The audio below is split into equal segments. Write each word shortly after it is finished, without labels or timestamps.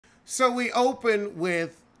So we open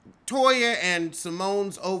with Toya and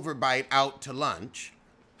Simone's overbite out to lunch.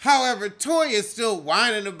 However, Toya's still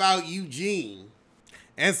whining about Eugene.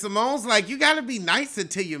 And Simone's like, you gotta be nicer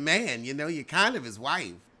to your man, you know, you're kind of his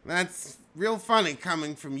wife. That's real funny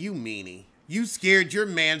coming from you, meanie. You scared your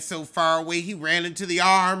man so far away he ran into the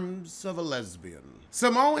arms of a lesbian.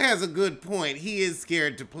 Simone has a good point. He is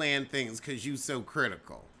scared to plan things because you so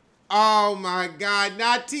critical. Oh my God,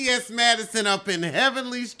 not T.S. Madison up in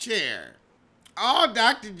Heavenly's chair. Oh,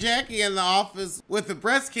 Dr. Jackie in the office with a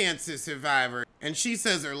breast cancer survivor, and she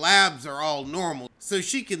says her labs are all normal, so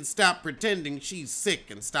she can stop pretending she's sick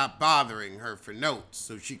and stop bothering her for notes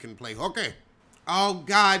so she can play hooky. Oh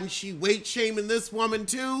God, and she weight shaming this woman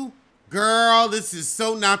too? Girl, this is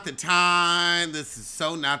so not the time. This is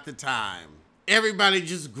so not the time. Everybody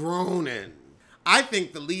just groaning. I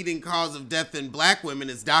think the leading cause of death in black women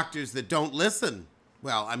is doctors that don't listen.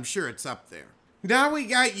 Well, I'm sure it's up there. Now we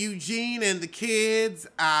got Eugene and the kids.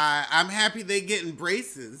 I'm happy they getting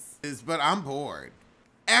braces, but I'm bored.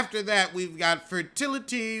 After that, we've got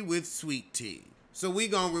fertility with sweet tea. So we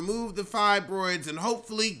gonna remove the fibroids and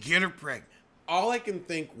hopefully get her pregnant. All I can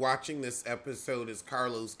think watching this episode is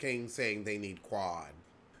Carlos King saying they need quad.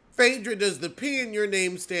 Phaedra, does the P in your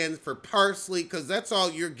name stand for parsley? Because that's all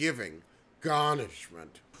you're giving.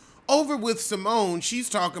 Garnishment. Over with Simone, she's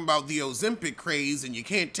talking about the Ozempic craze and you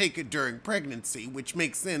can't take it during pregnancy, which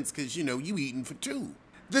makes sense because, you know, you eating for two.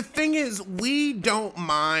 The thing is, we don't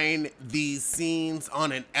mind these scenes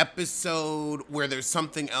on an episode where there's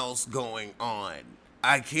something else going on.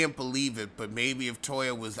 I can't believe it, but maybe if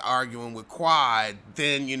Toya was arguing with Quad,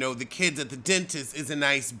 then, you know, the kids at the dentist is a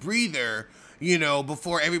nice breather, you know,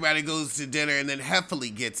 before everybody goes to dinner and then Heffley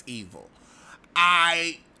gets evil.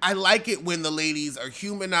 I like it when the ladies are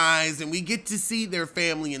humanized and we get to see their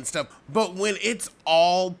family and stuff, but when it's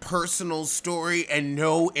all personal story and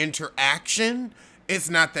no interaction, it's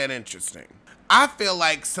not that interesting. I feel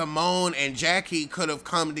like Simone and Jackie could have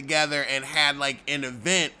come together and had like an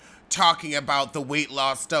event talking about the weight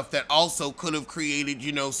loss stuff that also could have created,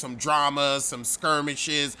 you know, some drama, some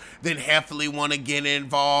skirmishes, then Heffley want to get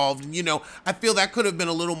involved. You know, I feel that could have been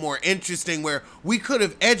a little more interesting where we could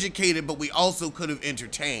have educated, but we also could have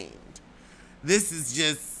entertained. This is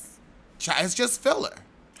it's just filler.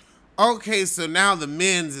 Okay, so now the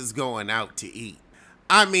men's is going out to eat.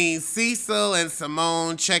 I mean, Cecil and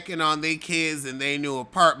Simone checking on their kids in their new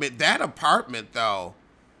apartment. That apartment, though,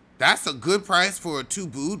 that's a good price for a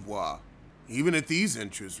 2-boudoir, even at these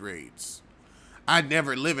interest rates. I'd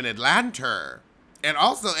never live in Atlanta. And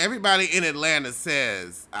also, everybody in Atlanta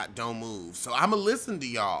says, don't move. So I'ma listen to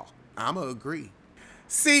y'all. I'ma agree.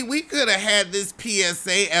 See, we could have had this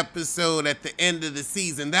PSA episode at the end of the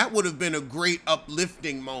season. That would have been a great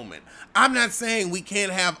uplifting moment. I'm not saying we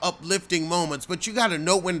can't have uplifting moments, but you gotta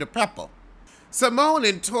know when to pepper. Simone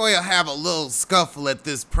and Toya have a little scuffle at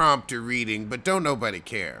this prompter reading, but don't nobody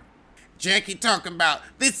care. Jackie talking about,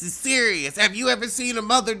 this is serious. Have you ever seen a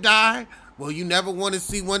mother die? Well, you never want to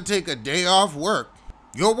see one take a day off work.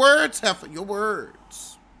 Your words, Heifer, your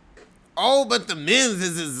words. Oh, but the men's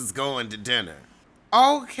is going to dinner.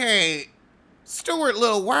 Okay, Stuart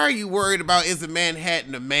Little, why are you worried about is a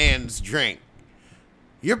Manhattan a man's drink?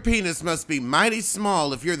 Your penis must be mighty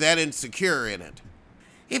small if you're that insecure in it.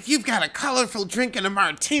 If you've got a colorful drink in a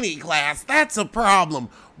martini glass, that's a problem.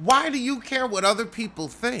 Why do you care what other people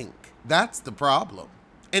think? That's the problem.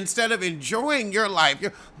 Instead of enjoying your life,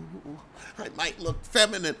 I might look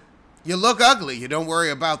feminine. You look ugly, you don't worry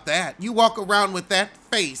about that. You walk around with that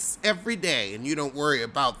face every day and you don't worry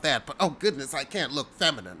about that. But oh goodness, I can't look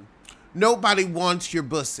feminine. Nobody wants your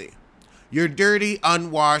bussy. Your dirty,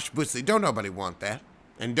 unwashed bussy. Don't nobody want that.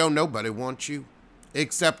 And don't nobody want you.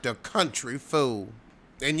 Except a country fool.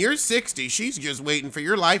 And you're 60, she's just waiting for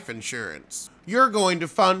your life insurance. You're going to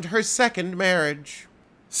fund her second marriage.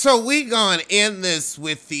 So we gonna end this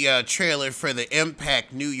with the trailer for the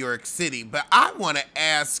Impact New York City, but I want to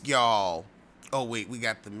ask y'all, oh wait, we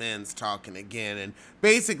got the men's talking again, and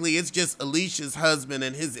basically it's just Alicia's husband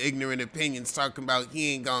and his ignorant opinions talking about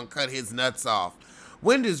he ain't gonna cut his nuts off.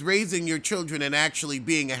 When does raising your children and actually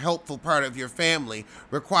being a helpful part of your family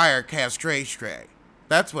require castration?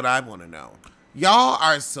 That's what I want to know. Y'all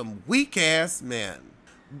are some weak-ass men.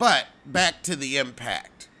 But back to the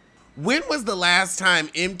Impact. When was the last time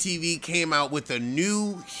MTV came out with a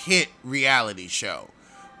new hit reality show?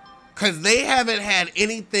 Because they haven't had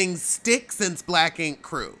anything stick since Black Ink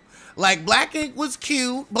Crew. Like, Black Ink was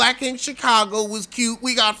cute. Black Ink Chicago was cute.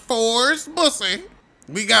 We got Forrest Bussy.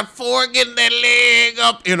 We got Ford getting that leg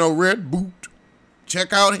up in a red boot.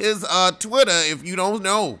 Check out his Twitter if you don't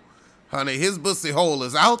know. Honey, his bussy hole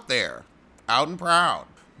is out there. Out and proud.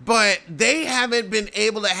 but they haven't been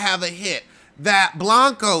able to have a hit. That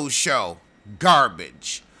Blanco show,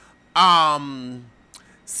 garbage. Staten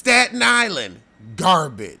Island,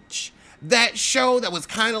 garbage. That show that was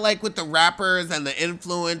kind of like with the rappers and the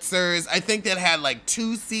influencers, I think that had like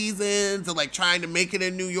 2 seasons of like trying to make it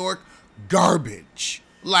in New York, garbage.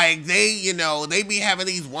 Like they be having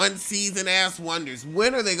these 1 season ass wonders.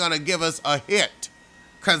 When are they gonna give us a hit?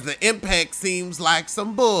 Cause the impact seems like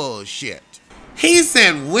some bullshit. He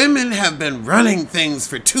said women have been running things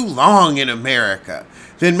for too long in America.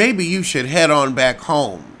 Then maybe you should head on back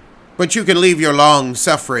home. But you can leave your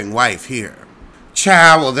long-suffering wife here.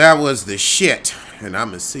 Child, well, that was the shit. And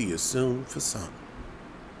I'ma see you soon for some.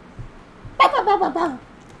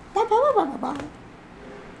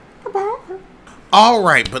 All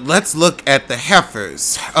right, but let's look at the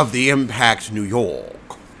heifers of the Impact New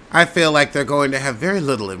York. I feel like they're going to have very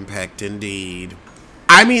little impact indeed.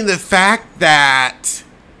 I mean, the fact that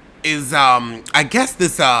is, I guess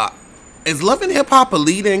this, is Love and Hip Hop a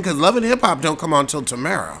lead-in? Because Love and Hip Hop don't come on till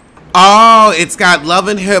tomorrow. Oh, it's got Love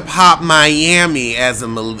and Hip Hop Miami as a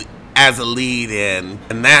lead-in,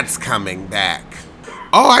 and that's coming back.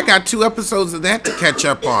 Oh, I got 2 episodes of that to catch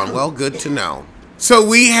up on. Well, good to know. So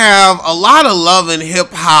we have a lot of Love and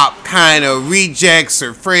Hip Hop kind of rejects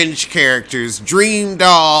or fringe characters. Dream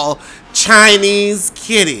Doll, Chinese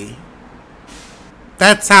Kitty.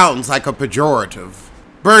 That sounds like a pejorative.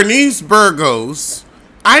 Bernice Burgos.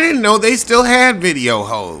 I didn't know they still had video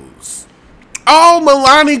hoes. Oh,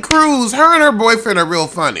 Milani Cruz. Her and her boyfriend are real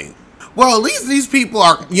funny. Well, at least these people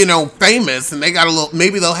are, famous and they got a little,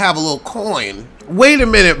 maybe they'll have a little coin. Wait a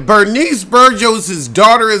minute. Bernice Burgos'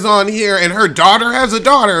 daughter is on here and her daughter has a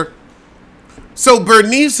daughter. So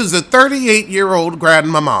Bernice is a 38-year-old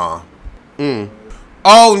grandmama.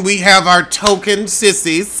 Oh, and we have our token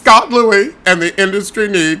sissy, Scott Louis, and the industry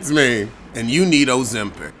needs me. And you need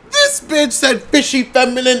Ozempic. This bitch said fishy,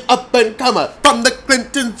 feminine, up and comer. From the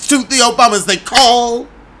Clintons to the Obamas, they call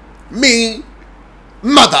me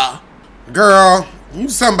mother. Girl, you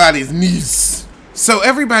somebody's niece. So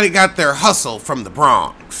everybody got their hustle from the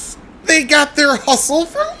Bronx. They got their hustle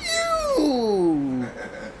from you.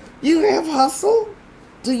 You have hustle?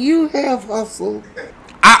 Do you have hustle?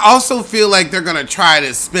 I also feel like they're gonna try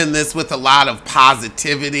to spin this with a lot of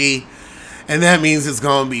positivity. And that means it's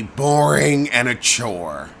gonna be boring and a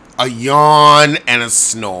chore. A yawn and a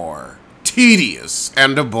snore. Tedious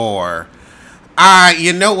and a bore.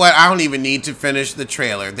 You know what? I don't even need to finish the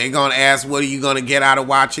trailer. They're gonna ask, what are you gonna get out of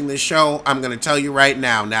watching the show? I'm gonna tell you right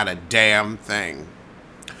now, not a damn thing.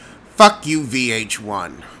 Fuck you,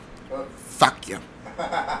 VH1. Fuck you.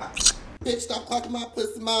 Bitch, stop clocking my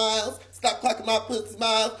pussy miles. Stop clocking my pussy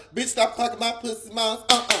miles. Bitch, stop clocking my pussy miles.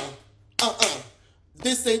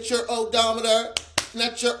 This ain't your odometer.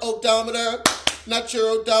 Not your odometer. Not your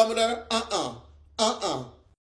odometer.